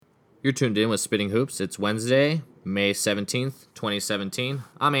You're tuned in with Spitting Hoops. It's Wednesday, May 17th, 2017.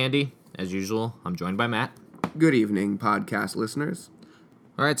 I'm Andy. As usual, I'm joined by Matt. Good evening, podcast listeners.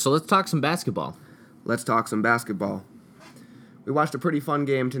 All right, so let's talk some basketball. Let's talk some basketball. We watched a pretty fun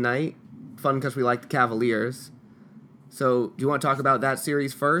game tonight. Fun because we like the Cavaliers. So, do you want to talk about that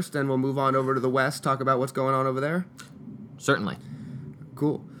series first, and we'll move on over to the West, talk about what's going on over there? Certainly.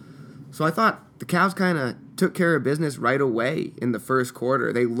 Cool. So I thought the Cavs kind of took care of business right away in the first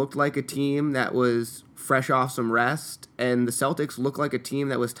quarter. They looked like a team that was fresh off some rest, and the Celtics looked like a team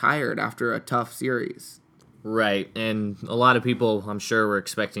that was tired after a tough series. Right, and a lot of people, I'm sure, were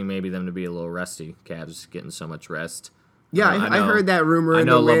expecting maybe them to be a little rusty. Cavs getting so much rest. Yeah, I heard that rumor in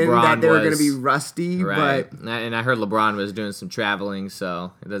the wind that they were going to be rusty, right. but... And I heard LeBron was doing some traveling,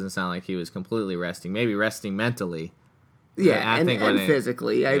 so it doesn't sound like he was completely resting. Maybe resting mentally. Yeah, and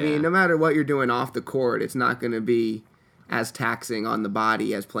physically. I mean, no matter what you're doing off the court, it's not going to be as taxing on the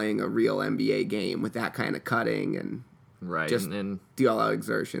body as playing a real NBA game with that kind of cutting and just the all-out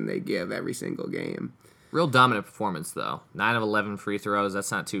exertion they give every single game. Real dominant performance, though. 9 of 11 free throws.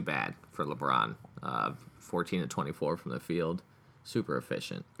 That's not too bad for LeBron. 14 of 24 from the field. Super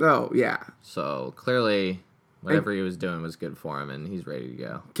efficient. Oh, yeah. So, clearly, whatever he was doing was good for him, and he's ready to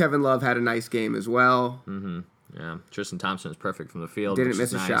go. Kevin Love had a nice game as well. Mm-hmm. Yeah. Tristan Thompson was perfect from the field. Didn't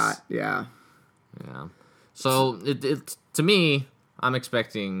miss a shot. Yeah. Yeah. So, it to me, I'm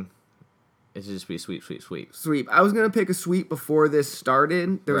expecting it to just be sweep. Sweep. I was going to pick a sweep before this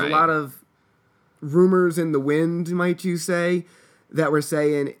started. There was a lot of rumors in the wind, might you say, that were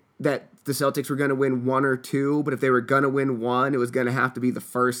saying that the Celtics were going to win one or two, but if they were going to win one, it was going to have to be the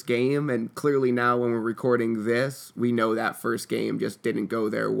first game, and clearly now when we're recording this, we know that first game just didn't go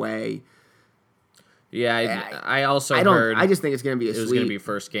their way. Yeah, I also heard... I just think it's going to be a sweep. It was going to be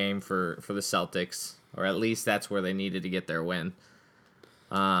first game for the Celtics, or at least that's where they needed to get their win.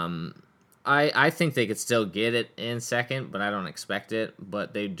 I think they could still get it in second, but I don't expect it.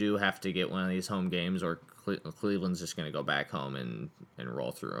 But they do have to get one of these home games, or Cleveland's just going to go back home and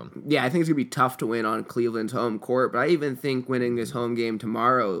roll through them. Yeah, I think it's going to be tough to win on Cleveland's home court, but I even think winning this home game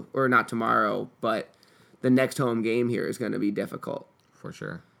tomorrow, or not tomorrow, but the next home game here is going to be difficult. For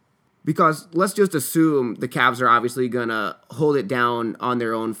sure. Because let's just assume the Cavs are obviously going to hold it down on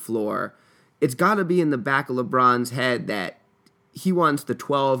their own floor. It's got to be in the back of LeBron's head that he wants the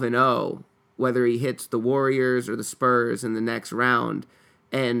 12-0, whether he hits the Warriors or the Spurs in the next round.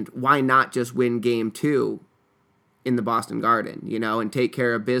 And why not just win game 2 in the Boston Garden, and take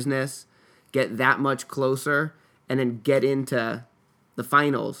care of business, get that much closer, and then get into the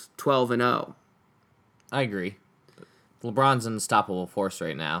finals 12-0. I agree. LeBron's an unstoppable force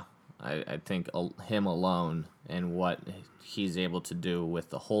right now. I think him alone and what he's able to do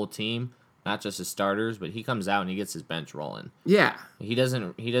with the whole team, not just his starters, but he comes out and he gets his bench rolling. Yeah. He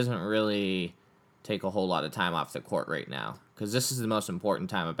doesn't really take a whole lot of time off the court right now, because this is the most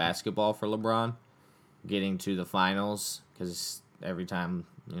important time of basketball for LeBron, getting to the finals, because every time,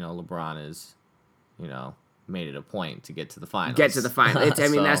 LeBron is, made it a point to get to the finals. That's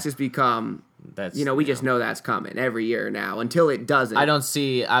just become, we just know that's coming every year now until it doesn't. I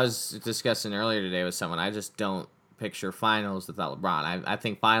was discussing earlier today with someone, I just don't picture finals without LeBron. I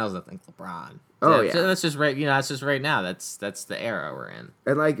think finals, I think LeBron. Oh, yeah. So that's just right, that's just right now. That's the era we're in.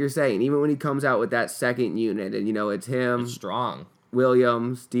 And like you're saying, even when he comes out with that second unit, and, it's him. It's strong.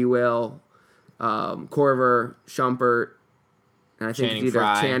 Williams, D-Will, Korver, Shumpert, and I think it's either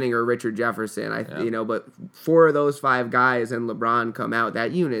Channing or Richard Jefferson. But 4 of those 5 guys and LeBron come out.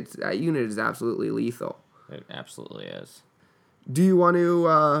 That unit is absolutely lethal. It absolutely is. Do you want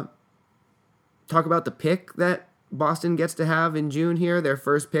to talk about the pick that Boston gets to have in June here? Their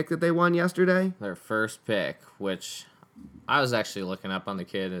first pick that they won yesterday? Their first pick, which I was actually looking up on the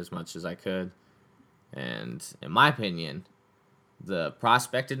kid as much as I could. And in my opinion, the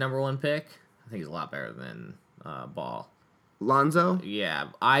prospected number 1 pick, I think he's a lot better than Ball. Lonzo? Yeah,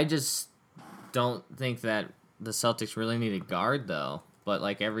 I just don't think that the Celtics really need a guard, though. But,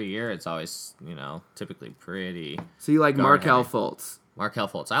 every year, it's always, typically pretty. So you like Markelle Fultz? Markelle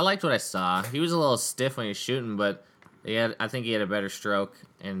Fultz. I liked what I saw. He was a little stiff when he was shooting, but I think he had a better stroke,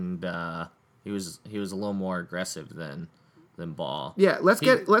 and he was a little more aggressive than Ball. Yeah, let's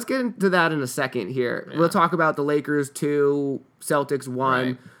get into that in a second here. Yeah. We'll talk about the Lakers 2, Celtics 1,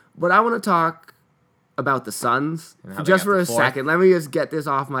 right. But I want to talk about the Suns just for a second. Let me just get this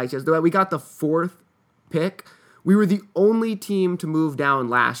off my chest. We got the 4th pick. We were the only team to move down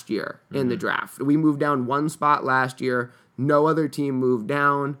last year in the draft. We moved down 1 spot last year. No other team moved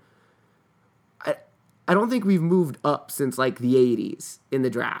down. I don't think we've moved up since like the 80s in the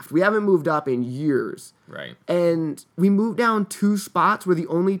draft. We haven't moved up in years. Right. And we moved down 2 spots. We're the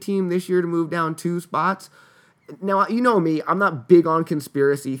only team this year to move down 2 spots. Now, you know me, I'm not big on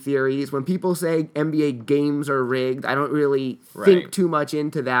conspiracy theories. When people say NBA games are rigged, I don't really think too much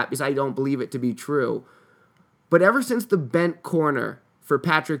into that because I don't believe it to be true. But ever since the bent corner for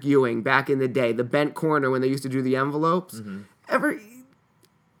Patrick Ewing back in the day, the bent corner when they used to do the envelopes,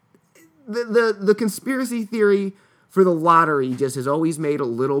 the conspiracy theory for the lottery just has always made a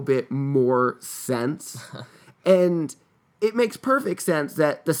little bit more sense. And it makes perfect sense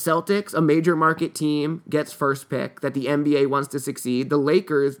that the Celtics, a major market team, gets first pick, that the NBA wants to succeed. The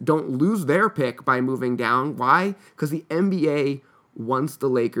Lakers don't lose their pick by moving down. Why? Because the NBA wants the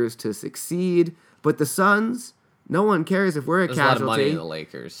Lakers to succeed. But the Suns, no one cares if we're a casualty. There's a lot of money in the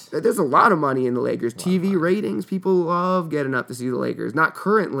Lakers. There's a lot of money in the Lakers. TV ratings, people love getting up to see the Lakers. Not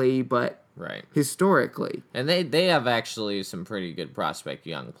currently, but historically. And they have actually some pretty good prospect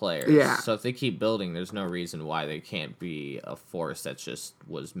young players. Yeah. So if they keep building, there's no reason why they can't be a force that just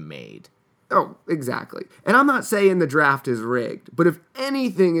was made. Oh, exactly. And I'm not saying the draft is rigged, but if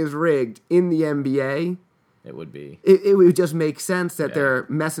anything is rigged in the NBA, it would be. It would just make sense that they're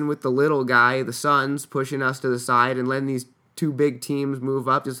messing with the little guy, the Suns, pushing us to the side and letting these 2 big teams move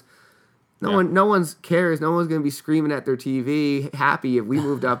up. Just no one cares. No one's going to be screaming at their TV happy if we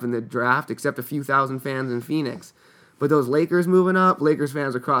moved up in the draft, except a few thousand fans in Phoenix. But those Lakers moving up, Lakers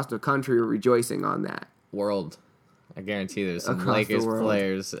fans across the country are rejoicing on that. World. I guarantee there's some Across Lakers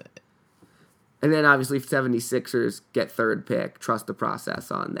players. And then obviously 76ers get 3rd pick. Trust the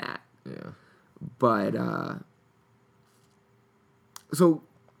process on that. Yeah. But, so,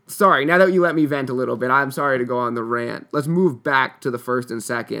 sorry, now that you let me vent a little bit, I'm sorry to go on the rant. Let's move back to the 1st and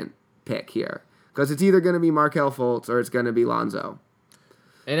 2nd pick here. Because it's either going to be Markelle Fultz or it's going to be Lonzo.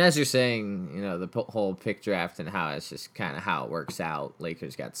 And as you're saying, the whole pick draft and how it's just kind of how it works out.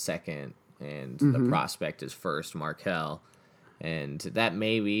 Lakers got 2nd, and the prospect is 1st, Markelle. And that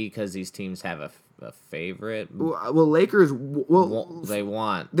may be because these teams have a favorite. Well, Lakers. Lakers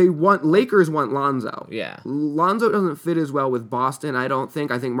want Lonzo. Yeah. Lonzo doesn't fit as well with Boston, I don't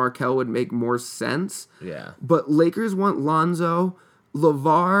think. I think Markelle would make more sense. Yeah. But Lakers want Lonzo.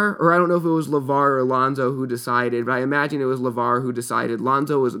 LeVar, or I don't know if it was LeVar or Lonzo who decided, but I imagine it was LeVar who decided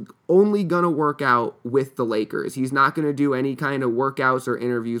Lonzo is only going to work out with the Lakers. He's not going to do any kind of workouts or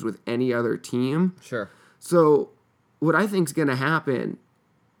interviews with any other team. Sure. So what I think is going to happen,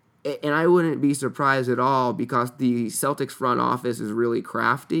 and I wouldn't be surprised at all because the Celtics front office is really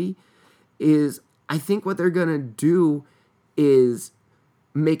crafty, is I think what they're going to do is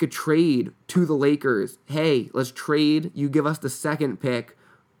make a trade to the Lakers. Hey, let's trade. You give us the 2nd pick.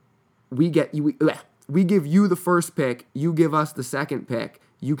 We give you the 1st pick. You give us the 2nd pick.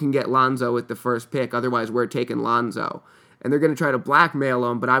 You can get Lonzo with the 1st pick. Otherwise, we're taking Lonzo. And they're going to try to blackmail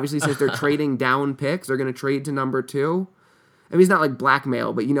him. But obviously, since they're trading down picks, they're going to trade to number 2. I mean, it's not like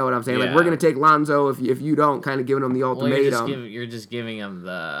blackmail, but you know what I'm saying. Yeah. Like, we're going to take Lonzo if you don't, kind of giving them the ultimatum. Well, you're just giving them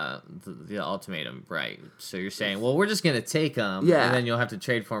the ultimatum, right? So you're saying, well, we're just going to take them, and then you'll have to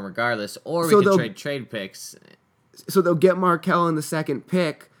trade for them regardless, or we can trade picks. So they'll get Markelle in the 2nd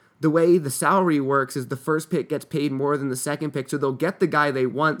pick. The way the salary works is the 1st pick gets paid more than the 2nd pick, so they'll get the guy they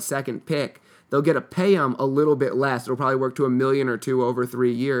want 2nd pick. They'll get to pay him a little bit less. It'll probably work to $1 million or $2 million over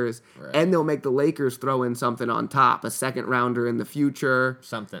 3 years. Right. And they'll make the Lakers throw in something on top, a 2nd rounder in the future.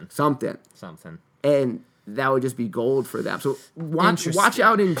 Something. And that would just be gold for them. So watch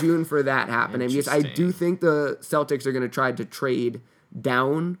out in June for that happening. Because I do think the Celtics are going to try to trade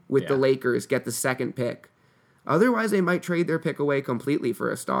down with the Lakers, get the 2nd pick. Otherwise, they might trade their pick away completely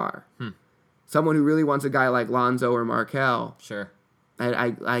for a star. Someone who really wants a guy like Lonzo or Markelle. Sure.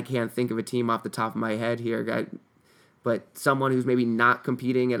 I can't think of a team off the top of my head here, but someone who's maybe not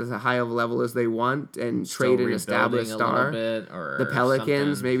competing at as high of a level as they want and trade an established star. The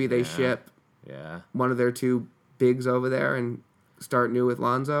Pelicans, maybe they ship one of their 2 bigs over there and start new with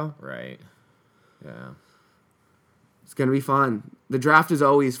Lonzo. Right. Yeah. It's going to be fun. The draft is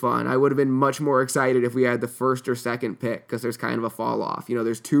always fun. I would have been much more excited if we had the 1st or 2nd pick because there's kind of a fall off.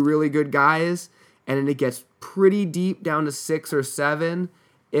 There's 2 really good guys, and then it gets pretty deep down to 6 or 7.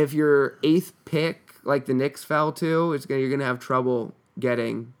 If your 8th pick, like the Knicks fell to, you're gonna have trouble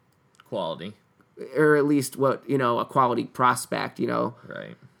getting quality, or at least a quality prospect.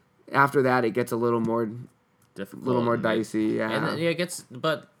 Right. After that, it gets a little more difficult, a little more dicey. Yeah. And then it gets,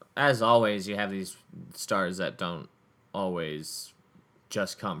 but as always, you have these stars that don't always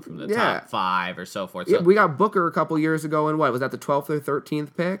just come from the top 5 or so forth. So, we got Booker a couple years ago, and what was that, the 12th or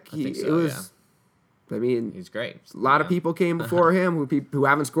 13th pick? I think so, I mean, He's great. a lot of people came before him who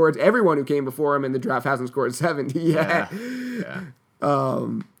haven't scored. Everyone who came before him in the draft hasn't scored 70 yet. Yeah.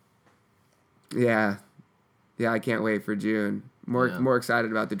 Yeah. I can't wait for June. More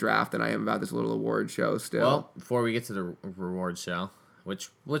excited about the draft than I am about this little award show still. Well, before we get to the reward show, which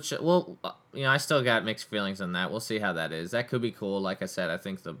well, I still got mixed feelings on that. We'll see how that is. That could be cool. Like I said, I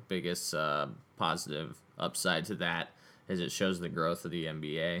think the biggest positive upside to that is it shows the growth of the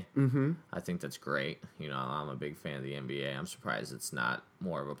NBA. Mm-hmm. I think that's great. I'm a big fan of the NBA. I'm surprised it's not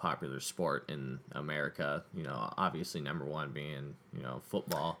more of a popular sport in America. Obviously number one being,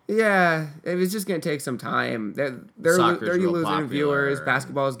 football. Yeah, it was just going to take some time. They're losing popular. viewers.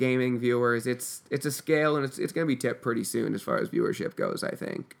 Basketball's gaming viewers. It's a scale, and it's going to be tipped pretty soon as far as viewership goes, I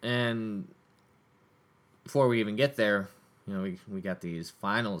think. And before we even get there, we got these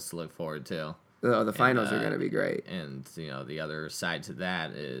finals to look forward to. Oh, the finals are going to be great. And, the other side to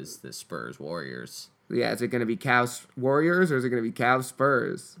that is the Spurs-Warriors. Yeah, is it going to be Cavs-Warriors or is it going to be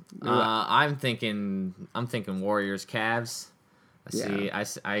Cavs-Spurs? I'm thinking Warriors-Cavs.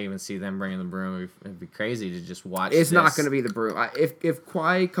 I even see them bringing the broom. It'd be crazy to just watch It's not going to be the broom. If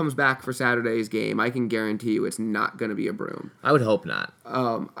Kawhi comes back for Saturday's game, I can guarantee you it's not going to be a broom. I would hope not.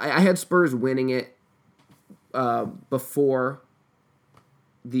 I had Spurs winning it before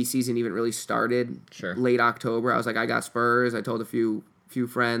the season even really started. Sure. Late October. I was like, I got Spurs. I told a few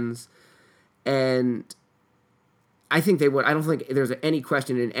friends. And I think they would. I don't think there's any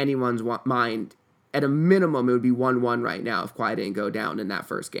question in anyone's mind. At a minimum, it would be 1-1 right now if Kawhi didn't go down in that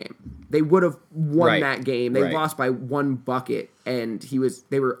first game. They would have won that game. They lost by one bucket, and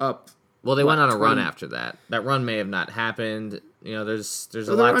they were up. Well, they went on a run after that. That run may have not happened. There's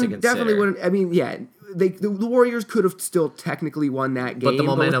a lot to consider. Definitely wouldn't. I mean, yeah, the Warriors could have still technically won that game, but the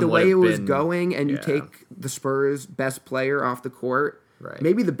momentum with the way it was been, going, and you take the Spurs' best player off the court,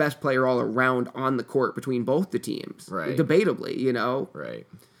 maybe the best player all around on the court between both the teams, debatably, Right.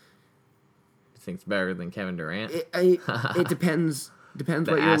 You think it's better than Kevin Durant? It depends. Depends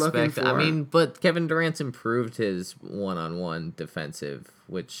what you're looking for. I mean, but Kevin Durant's improved his one-on-one defensive,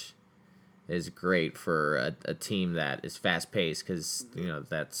 which is great for a team that is fast-paced because,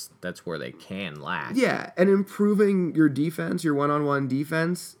 that's where they can lack. Yeah, and improving your defense, your one-on-one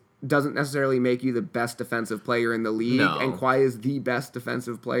defense, doesn't necessarily make you the best defensive player in the league, and Kawhi is the best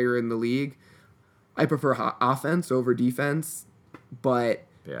defensive player in the league. I prefer offense over defense, but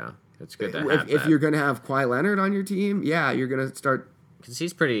yeah, it's good to have if you're going to have Kawhi Leonard on your team, you're going to start because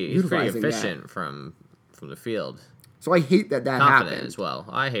he's pretty efficient from the field. So I hate that Confident happened as well.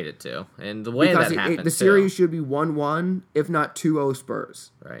 I hate it too, and the way that happened. The series should be 1-1, if not 2-0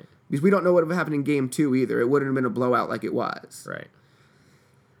 Spurs. Right. Because we don't know what would have happened in Game 2 either. It wouldn't have been a blowout like it was. Right.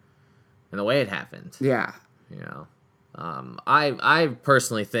 And the way it happened. Yeah. I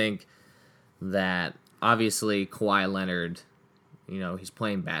personally think that obviously Kawhi Leonard, he's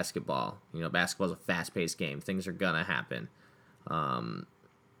playing basketball. Basketball's a fast-paced game. Things are gonna happen.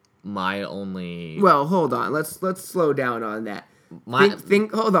 Well, hold on. Let's slow down on that.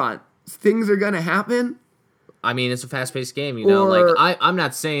 Hold on. Things are gonna happen. I mean, it's a fast-paced game. I'm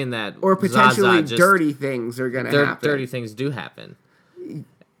not saying that. Or potentially dirty things are gonna happen. Dirty things do happen.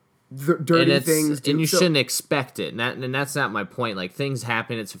 Dirty things, and you shouldn't expect it. And that's not my point. Like, things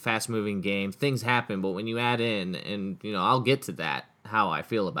happen. It's a fast-moving game. Things happen, but when you add in, and I'll get to that, how I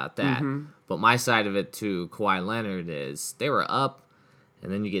feel about that. Mm-hmm. But my side of it to Kawhi Leonard is they were up,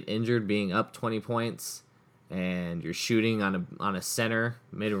 and then you get injured being up 20 points, and you're shooting on a center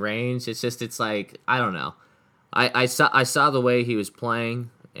mid-range. It's like, I don't know. I saw the way he was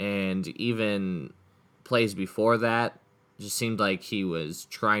playing, and even plays before that just seemed like he was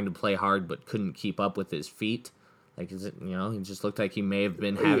trying to play hard but couldn't keep up with his feet. Like, he just looked like he may have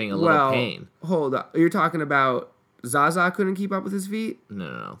been having a little pain. Hold up. You're talking about Zaza couldn't keep up with his feet?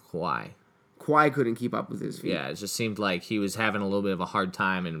 No, Kawhi. Kawhi couldn't keep up with his feet. Yeah, it just seemed like he was having a little bit of a hard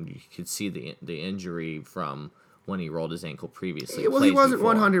time, and you could see the injury from when he rolled his ankle previously. Well, he wasn't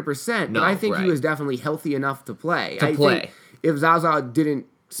 100%, but I think he was definitely healthy enough to play. I think if Zaza didn't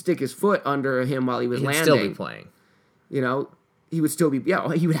stick his foot under him while he was landing, he'd still be playing. He would still be.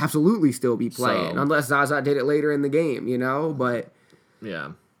 Yeah, he would absolutely still be playing, unless Zaza did it later in the game. But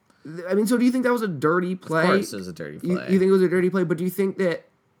yeah. I mean, so do you think that was a dirty play? Of course, it was a dirty play. You think it was a dirty play, but do you think that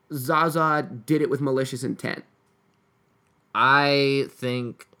Zaza did it with malicious intent? I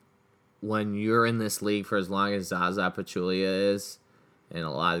think when you're in this league for as long as Zaza Pachulia is, and a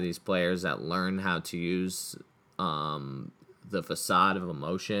lot of these players that learn how to use the facade of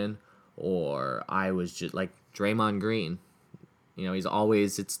emotion, or I was just like Draymond Green. He's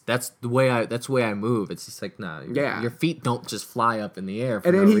always that's the way I move. It's just like, nah, your feet don't just fly up in the air.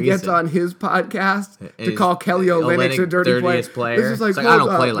 And then he gets on his podcast to call Kelly Olynyk a dirty player. It's just like I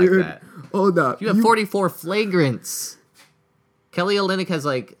don't play like that. Hold up. You have 44 flagrants. Kelly Olynyk has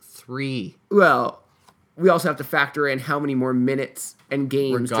like 3. Well, we also have to factor in how many more minutes and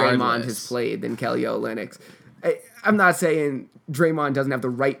games Draymond has played than Kelly Olynyk. I'm not saying Draymond doesn't have the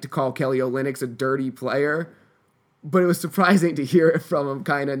right to call Kelly Olynyk a dirty player, but it was surprising to hear it from him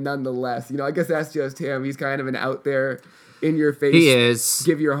kind of nonetheless. I guess that's just him. He's kind of an out there, in your face, he is,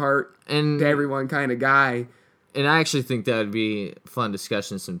 give your heart to everyone kind of guy. And I actually think that would be fun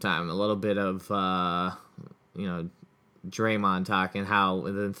discussion sometime. A little bit of, Draymond talking, how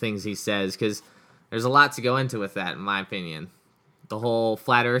the things he says, because there's a lot to go into with that, in my opinion. The whole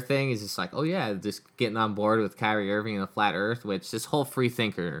flat earth thing is just like, oh yeah, just getting on board with Kyrie Irving and the flat earth, which this whole free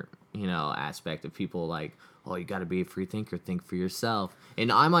thinker, aspect of people like, oh, you got to be a free thinker, think for yourself.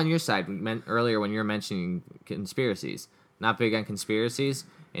 And I'm on your side. We meant earlier when you were mentioning conspiracies. Not big on conspiracies.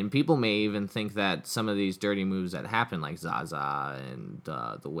 And people may even think that some of these dirty moves that happen, like Zaza and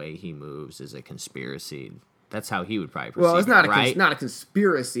the way he moves, is a conspiracy. That's how he would probably perceive it. Well, it's not a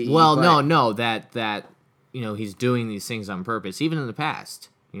conspiracy. Well, no, that he's doing these things on purpose. Even in the past,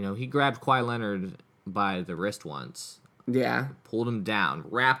 he grabbed Kawhi Leonard by the wrist once. Yeah. Pulled him down,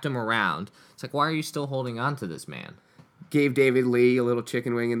 wrapped him around. It's like, why are you still holding on to this man? Gave David Lee a little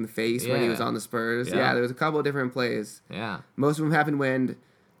chicken wing in the face when he was on the Spurs. Yeah, there was a couple of different plays. Yeah. Most of them happened when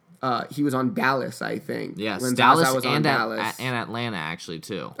he was on Dallas, I think. Yes, when Dallas was and Dallas. And Atlanta, actually,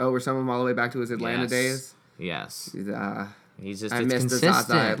 too. Oh, were some of them all the way back to his Atlanta days? Yes. He's just, I missed the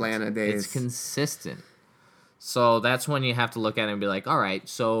Zaza Atlanta days. It's consistent. So that's when you have to look at it and be like, all right,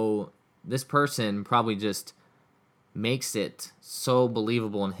 so this person probably just makes it so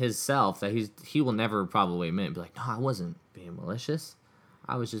believable in his self that he will never probably admit, be like, no, I wasn't being malicious.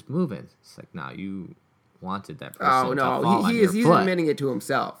 I was just moving. It's like, no, you wanted that person to fall on your foot. He's admitting it to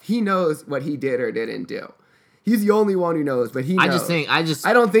himself. He knows what he did or didn't do. He's the only one who knows, but he knows.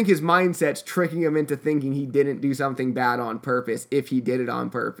 I don't think his mindset's tricking him into thinking he didn't do something bad on purpose if he did it on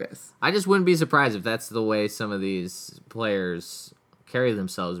purpose. I just wouldn't be surprised if that's the way some of these players carry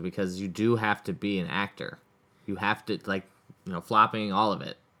themselves, because you do have to be an actor. You have to, flopping, all of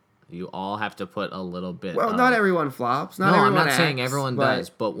it. You all have to put a little bit. Well, not everyone flops. I'm not saying everyone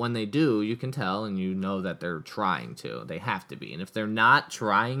does, but when they do, you can tell and you know that they're trying to. They have to be. And if they're not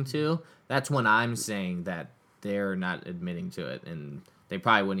trying to, that's when I'm saying that they're not admitting to it, and they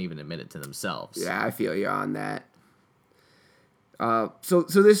probably wouldn't even admit it to themselves. Yeah, I feel you on that. So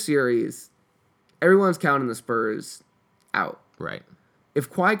this series, everyone's counting the Spurs out. Right. If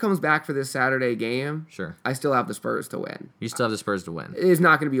Kawhi comes back for this Saturday game, sure, I still have the Spurs to win. You still have the Spurs to win. It's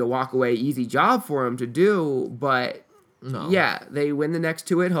not going to be a walk-away easy job for them to do, but yeah, they win the next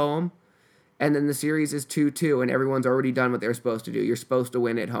 2 at home, and then the series is 2-2, and everyone's already done what they're supposed to do. You're supposed to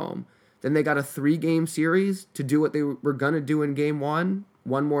win at home. Then they got a 3-game series to do what they were going to do in Game 1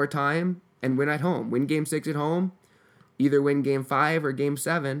 one more time and win at home. Win Game 6 at home, either win Game 5 or Game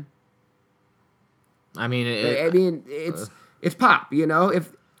 7. I mean, it's pop,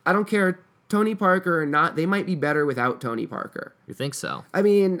 If I don't care Tony Parker or not, they might be better without Tony Parker. You think so? I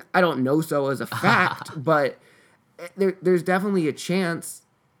mean, I don't know so as a fact, but there's definitely a chance.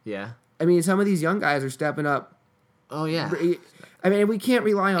 Yeah. I mean, some of these young guys are stepping up. Oh, yeah. I mean, we can't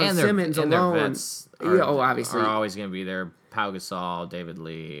rely on Simmons alone. Their vets obviously. Are always going to be there. Pau Gasol, David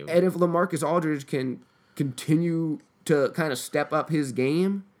Lee. And if LaMarcus Aldridge can continue to kind of step up his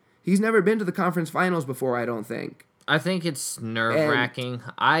game, he's never been to the conference finals before, I don't think. I think it's nerve-wracking.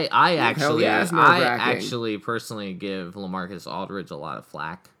 I actually personally give LaMarcus Aldridge a lot of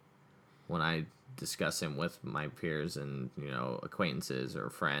flack when I discuss him with my peers and, acquaintances or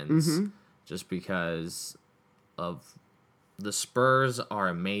friends, just because of the Spurs are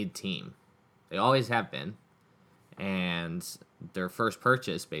a made team. They always have been. And their first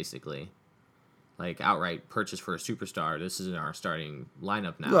purchase, basically, like outright purchase for a superstar. This is in our starting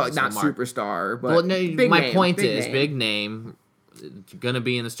lineup now. Well, not superstar, but big name, going to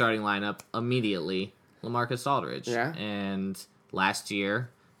be in the starting lineup immediately, LaMarcus Aldridge. Yeah. And last year,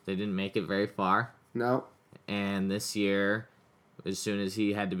 they didn't make it very far. No. And this year, as soon as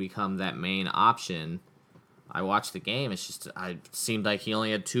he had to become that main option, I watched the game. It's just, it seemed like he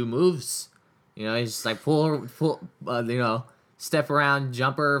only had 2 moves. He's just like pull, step around,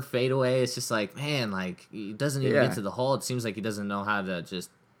 jumper, fade away. It's just like, man, he doesn't even get to the hole. It seems like he doesn't know how to just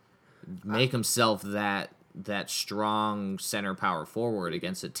make himself that strong center power forward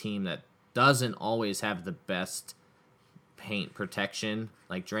against a team that doesn't always have the best paint protection.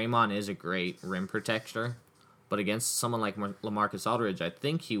 Like, Draymond is a great rim protector, But against someone like LaMarcus Aldridge, I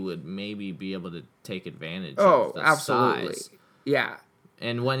think he would maybe be able to take advantage Oh, of the absolutely. size. Yeah.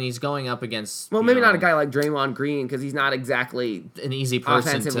 And when he's going up against... Well, maybe not a guy like Draymond Green because he's not exactly an easy person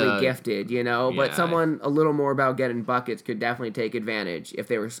offensively gifted, but Yeah. someone a little more about getting buckets could definitely take advantage if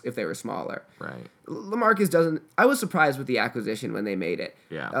they were smaller. Right. LaMarcus doesn't... I was surprised with the acquisition when they made it.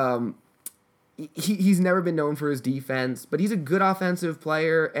 Yeah. He's never been known for his defense, but he's a good offensive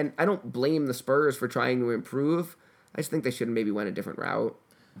player, and I don't blame the Spurs for trying to improve. I just think they should have maybe went a different route.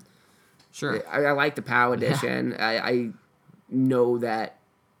 Sure. I like the Powell addition. Yeah. I know that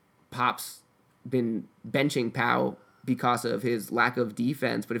Pop's been benching Powell because of his lack of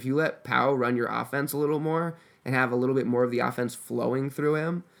defense, but if you let Powell run your offense a little more and have a little bit more of the offense flowing through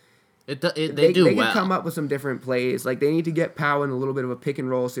him, they can well. come up with some different plays. Like, they need to get Powell in a little bit of a pick and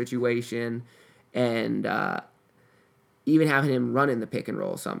roll situation, and even having him run in the pick and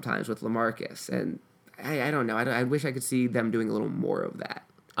roll sometimes with LaMarcus. And I don't know. I wish I could see them doing a little more of that.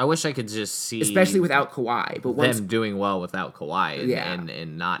 I wish I could just see... Especially without Kawhi. But them doing well without Kawhi Yeah.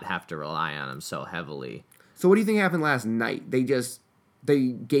 and not have to rely on him so heavily. So what do you think happened last night? They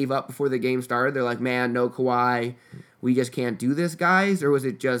gave up before the game started? They're like, man, no Kawhi. We just can't do this, guys? Or was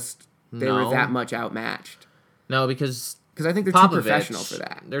it just they were that much outmatched? No, because I think they're Popovich, too professional for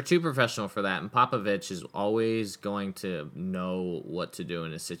that. They're too professional for that, and Popovich is always going to know what to do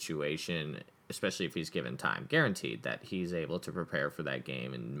in a situation, especially if he's given time. Guaranteed that he's able to prepare for that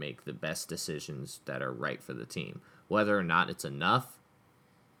game and make the best decisions that are right for the team. Whether or not it's enough,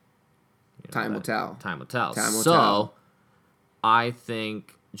 time will tell. Time will tell. Time will tell. I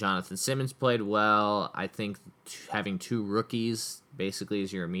think Jonathan Simmons played well. I think having two rookies basically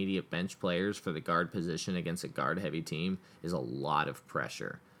as your immediate bench players for the guard position against a guard-heavy team is a lot of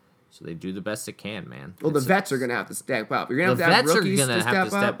pressure. So they do the best they can, man. Well, the vets are going to have to step up. You're going to have rookies are going to have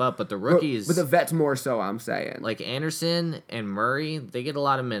to step up, but the rookies... But the vets more so, I'm saying. Like Anderson and Murray, they get a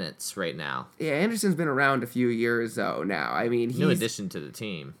lot of minutes right now. Yeah, Anderson's been around a few years, though, now. I mean, he's... New addition to the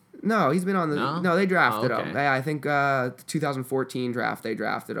team. No, he's been on the... No, they drafted him. Okay. I think the 2014 draft, they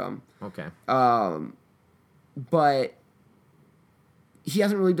drafted him. Okay. But he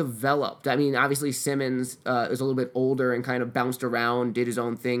hasn't really developed. I mean, obviously Simmons is a little bit older and kind of bounced around, did his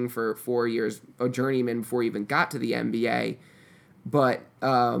own thing for 4 years, a journeyman before he even got to the NBA. But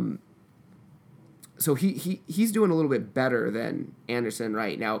so he's doing a little bit better than Anderson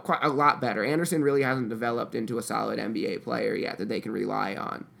right now, quite a lot better. Anderson really hasn't developed into a solid NBA player yet that they can rely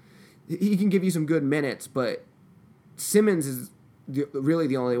on. He can give you some good minutes, but Simmons is really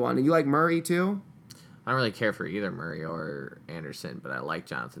the only one. And you like Murray too? I don't really care for either Murray or Anderson, but I like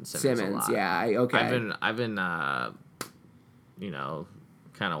Jonathan Simmons a lot. Yeah, okay. I've been kind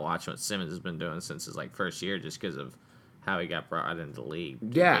of watching what Simmons has been doing since his first year, just because of how he got brought into the league.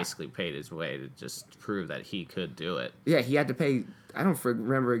 Yeah. He basically paid his way to just prove that he could do it. Yeah, he had to pay. I don't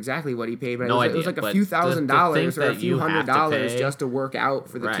remember exactly what he paid, but it was like a few $1,000s or a few $100s just to work out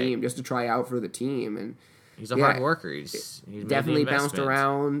for the team, just to try out for the team. And he's a hard worker. He's definitely bounced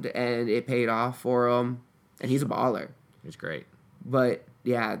around, and it paid off for him. And he's a baller. He's great. But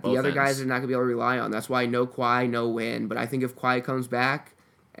yeah, the other guys are not gonna be able to rely on. That's why no Kawhi, no win. But I think if Kawhi comes back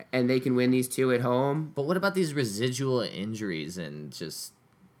and they can win these two at home. But what about these residual injuries and just?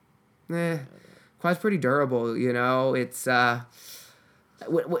 Kawhi's pretty durable. It's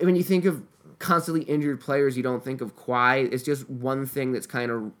when you think of constantly injured players, you don't think of Kawhi. It's just one thing that's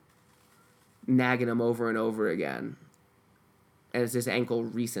kind of nagging him over and over again, and it's his ankle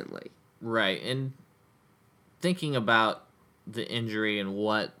recently. Right, and thinking about the injury and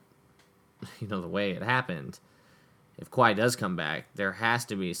what, the way it happened, if Kawhi does come back, there has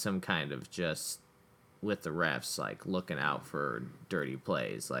to be some kind of just, with the refs, looking out for dirty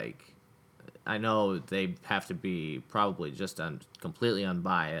plays. I know they have to be probably just completely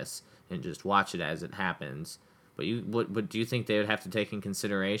unbiased and just watch it as it happens. But what do you think they would have to take in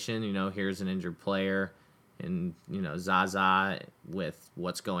consideration? Here's an injured player, and Zaza with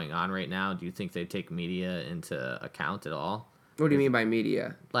what's going on right now. Do you think they take media into account at all? What do you mean by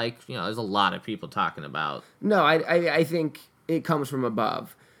media? There's a lot of people talking about. No, I think it comes from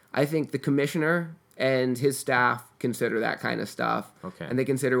above. I think the commissioner and his staff consider that kind of stuff. Okay. And they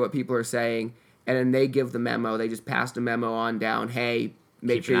consider what people are saying, and then they give the memo. They just pass the memo on down. Hey,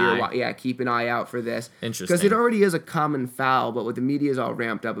 keep an eye out for this. Interesting. Because it already is a common foul, but what the media is all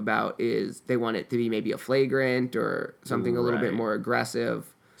ramped up about is they want it to be maybe a flagrant or something a little bit more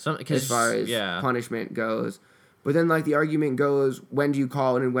aggressive as far as punishment goes. But then, the argument goes, when do you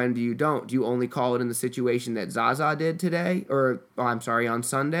call it and when do you don't? Do you only call it in the situation that Zaza did today? On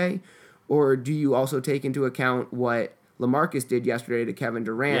Sunday? Or do you also take into account what LaMarcus did yesterday to Kevin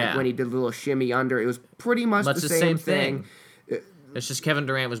Durant Yeah. when he did a little shimmy under. It was pretty much the same thing. It's just Kevin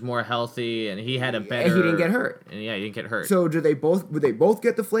Durant was more healthy, and he had a better... And he didn't get hurt. And yeah, he didn't get hurt. So would they both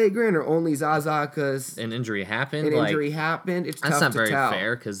get the flagrant, or only Zaza because an injury happened? an injury happened? It's That's tough not to very tell.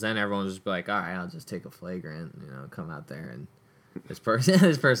 fair, because then everyone was just be like, all right, I'll just take a flagrant, come out there, and this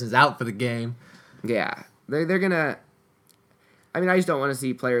person's out for the game. Yeah. They're going to... I mean, I just don't want to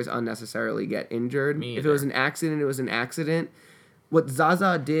see players unnecessarily get injured. Me If it was an accident, it was an accident. What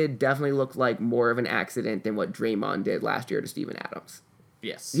Zaza did definitely looked like more of an accident than what Draymond did last year to Steven Adams.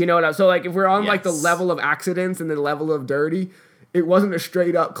 Yes. You know what I'm... So, like, if we're on, like, the Yes. level of accidents and the level of dirty, it wasn't a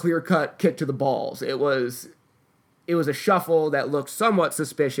straight-up, clear-cut kick to the balls. It was a shuffle that looked somewhat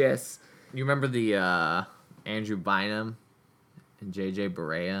suspicious. You remember the Andrew Bynum and J.J.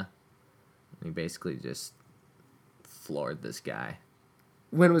 Barea? He basically just floored this guy.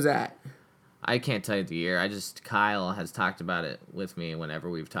 When was that? I can't tell you the year. Kyle has talked about it with me whenever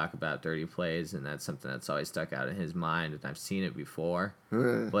we've talked about dirty plays, and that's something that's always stuck out in his mind, and I've seen it before.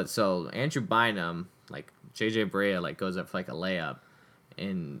 But so Andrew Bynum, like J.J. Barea, like goes up for like a layup,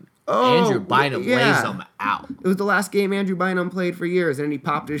 and Andrew Bynum lays him out. It was the last game Andrew Bynum played for years, and then he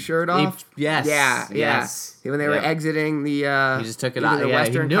popped his shirt off. Yes. Yeah. Yes. When they were exiting the He just took it either out. the Yeah,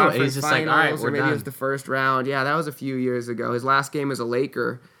 Western he knew it. Conference He's just like, Finals, all right, or we're maybe it was done. the first round. Yeah, that was a few years ago. His last game as a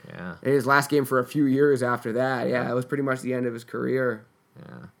Laker. Yeah. And his last game for a few years after that. Yeah, it was pretty much the end of his career.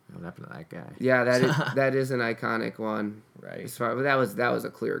 Yeah. What happened to that guy? Yeah, that is an iconic one. Right. But that was a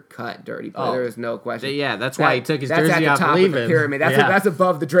clear cut dirty play. Oh. There was no question. Yeah, that's why he took his that's jersey at off the top leaving. of the pyramid. That's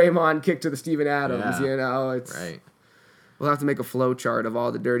above the Draymond kick to the Steven Adams. Yeah. It's Right. We'll have to make a flow chart of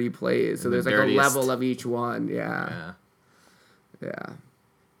all the dirty plays. So And there's the like a dirtiest. level of each one. Yeah.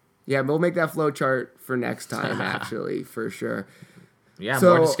 Yeah, we'll make that flow chart for next time, actually, for sure. Yeah,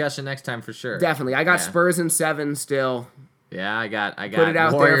 So- more discussion next time for sure. Definitely. I got Yeah. Spurs in 7 still. Yeah, I got Put it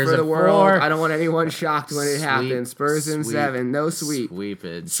out Warriors there for the at world. 4. I don't want anyone shocked when it happens. Spurs in 7. No sweep.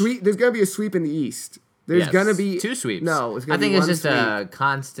 Sweepage. There's going to be a sweep in the East. There's Yes. going to be 2 sweeps. No, it's going I to be think it's one just sweep. a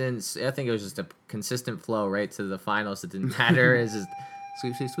constant. I think it was just a consistent flow right to the finals. It didn't matter. It's just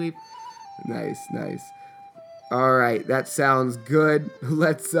sweep. Nice. All right, that sounds good.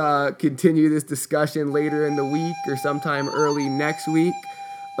 Let's continue this discussion later in the week or sometime early next week.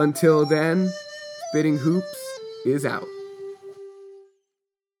 Until then, Spitting Hoops is out.